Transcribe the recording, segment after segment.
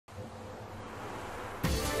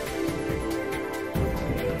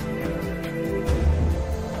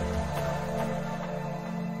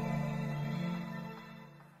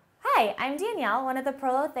Hi, I'm Danielle, one of the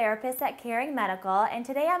prolotherapists at Caring Medical, and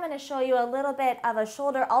today I'm going to show you a little bit of a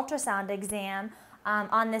shoulder ultrasound exam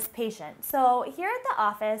on this patient. So here at the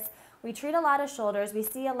office, we treat a lot of shoulders. We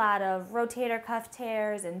see a lot of rotator cuff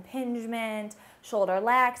tears, impingement, shoulder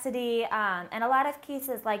laxity, and a lot of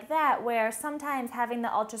cases like that where sometimes having the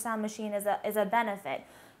ultrasound machine is a benefit.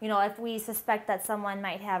 You know, if we suspect that someone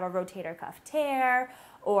might have a rotator cuff tear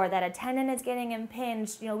or that a tendon is getting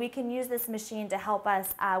impinged, you know, we can use this machine to help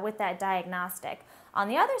us with that diagnostic. On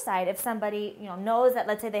the other side, if somebody, you know, knows that,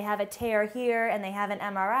 let's say they have a tear here and they have an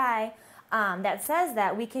MRI that says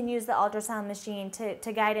that, we can use the ultrasound machine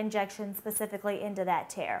to guide injections specifically into that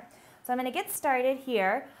tear. So I'm going to get started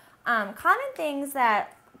here. Common things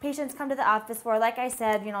that patients come to the office for, like I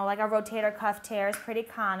said, you know, like a rotator cuff tear is pretty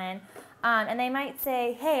common. And they might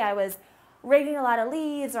say, hey, I was rigging a lot of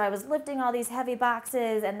leads, or I was lifting all these heavy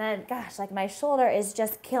boxes, and then, gosh, like my shoulder is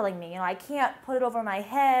just killing me. You know, I can't put it over my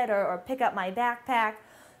head or pick up my backpack.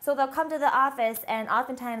 So they'll come to the office, and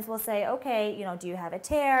oftentimes we'll say, okay, you know, do you have a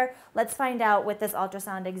tear? Let's find out with this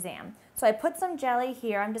ultrasound exam. So I put some jelly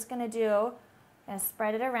here. I'm just going to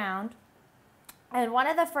spread it around. And one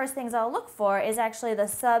of the first things I'll look for is actually the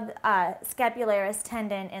subscapularis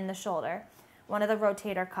tendon in the shoulder, one of the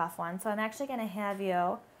rotator cuff ones. So I'm actually going to have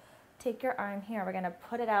you take your arm here. We're going to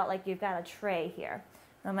put it out like you've got a tray here.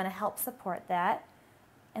 And I'm going to help support that.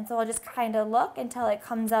 And so I'll just kind of look until it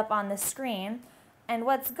comes up on the screen. And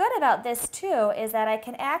what's good about this too is that I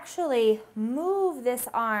can actually move this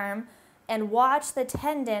arm and watch the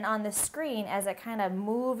tendon on the screen as it kind of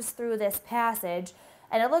moves through this passage.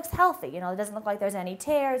 And it looks healthy. You know, it doesn't look like there's any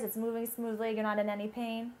tears. It's moving smoothly. You're not in any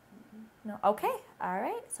pain? No? Okay. All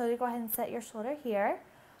right. So you go ahead and set your shoulder here.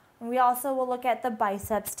 And we also will look at the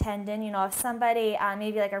biceps tendon. You know, if somebody,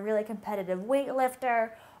 maybe like a really competitive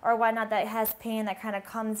weightlifter or whatnot that has pain that kind of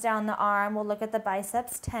comes down the arm, we'll look at the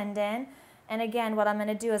biceps tendon. And again, what I'm going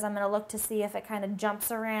to do is I'm going to look to see if it kind of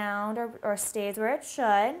jumps around or stays where it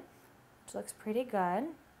should, which looks pretty good.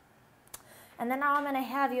 And then now I'm going to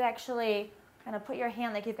have you actually kind of put your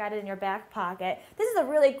hand like you've got it in your back pocket. This is a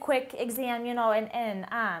really quick exam, you know, and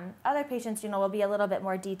other patients, you know, will be a little bit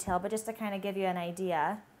more detailed, but just to kind of give you an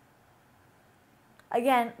idea.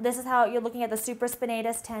 Again, this is how you're looking at the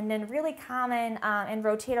supraspinatus tendon, really common in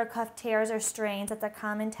rotator cuff tears or strains. It's a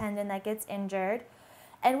common tendon that gets injured.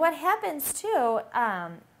 And what happens too, a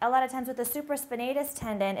lot of times with the supraspinatus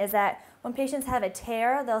tendon is that when patients have a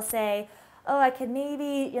tear, they'll say, oh, I could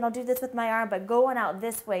maybe, you know, do this with my arm, but going out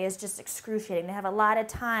this way is just excruciating. They have a lot of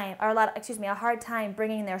time, or a hard time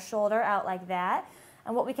bringing their shoulder out like that.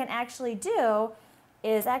 And what we can actually do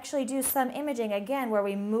is actually do some imaging, again, where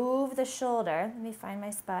we move the shoulder, let me find my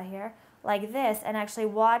spot here, like this, and actually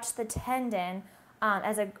watch the tendon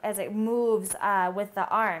as it moves with the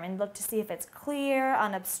arm, and look to see if it's clear,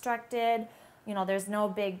 unobstructed, you know, there's no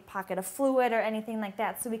big pocket of fluid or anything like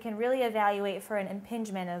that, so we can really evaluate for an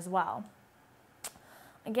impingement as well.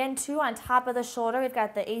 Again, too, on top of the shoulder, we've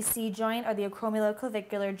got the AC joint, or the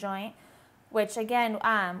acromioclavicular joint, which again,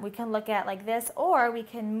 we can look at like this, or we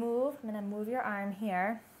can move, I'm going to move your arm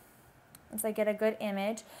here, once I get a good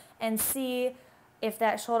image, and see if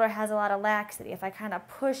that shoulder has a lot of laxity. If I kind of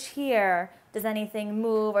push here, does anything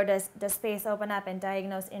move, or does space open up, and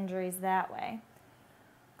diagnose injuries that way.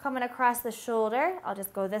 Coming across the shoulder, I'll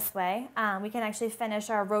just go this way, we can actually finish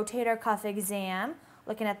our rotator cuff exam,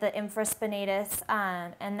 looking at the infraspinatus,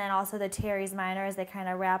 and then also the teres minor as they kind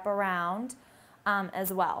of wrap around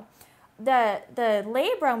as well. The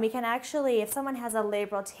labrum, we can actually, if someone has a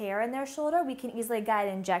labral tear in their shoulder, we can easily guide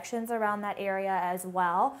injections around that area as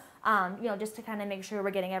well, you know, just to kind of make sure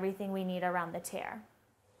we're getting everything we need around the tear.